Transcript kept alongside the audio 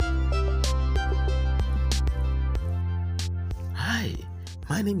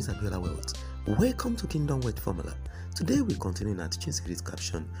My name is Abiola Wealth. Welcome to Kingdom Wealth Formula. Today we continue our teaching series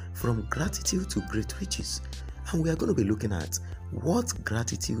caption From Gratitude to Great Riches, and we are going to be looking at what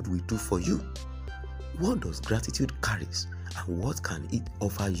gratitude will do for you. What does gratitude carries and what can it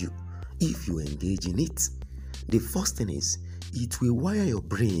offer you if you engage in it? The first thing is it will wire your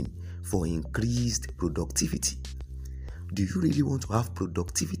brain for increased productivity. Do you really want to have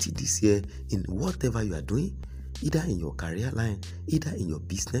productivity this year in whatever you are doing? Either in your career line, either in your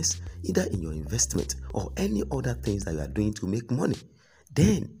business, either in your investment, or any other things that you are doing to make money,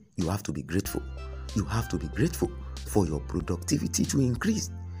 then you have to be grateful. You have to be grateful for your productivity to increase.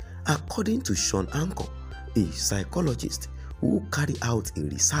 According to Shawn Achor, a psychologist who carried out a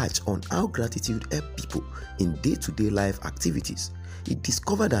research on how gratitude helps people in day-to-day life activities, he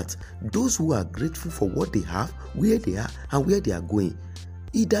discovered that those who are grateful for what they have, where they are, and where they are going,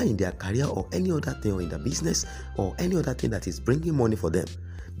 either in their career or any other thing, or in their business or any other thing that is bringing money for them,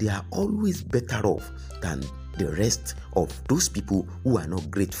 they are always better off than the rest of those people who are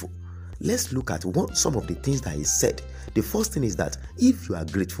not grateful. Let's look at some of the things that he said. The first thing is that if you are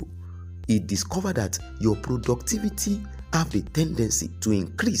grateful, he discovered that your productivity have the tendency to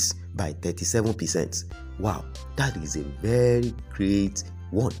increase by 37%. Wow, that is a very great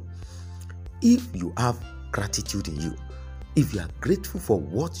one. If you have gratitude in you, if you are grateful for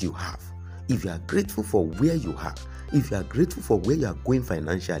what you have, if you are grateful for where you are, if you are grateful for where you are going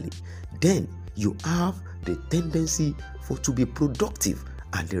financially, then you have the tendency to be productive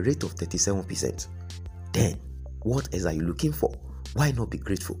at the rate of 37%. Then, what else are you looking for? Why not be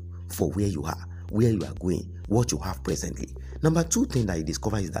grateful for where you are, where you are going, what you have presently? Number two thing that you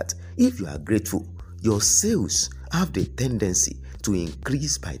discover is that if you are grateful, your sales have the tendency to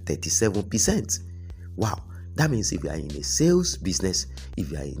increase by 37%. Wow. That means if you are in a sales business,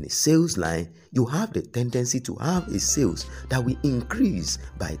 if you are in a sales line, you have the tendency to have a sales that will increase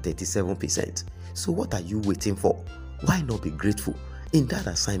by 37%. So what are you waiting for? Why not be grateful in that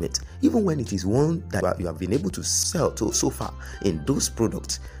assignment? Even when it is one that you have been able to sell to so far in those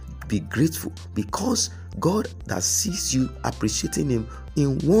products, be grateful, because God that sees you appreciating Him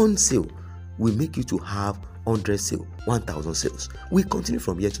in one sale will make you to have 100 sales, 1,000 sales. We continue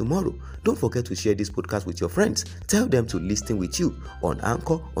from here tomorrow. Don't forget to share this podcast with your friends. Tell them to listen with you on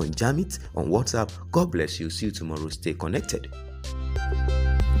Anchor, on Jamit, on WhatsApp. God bless you. See you tomorrow. Stay connected.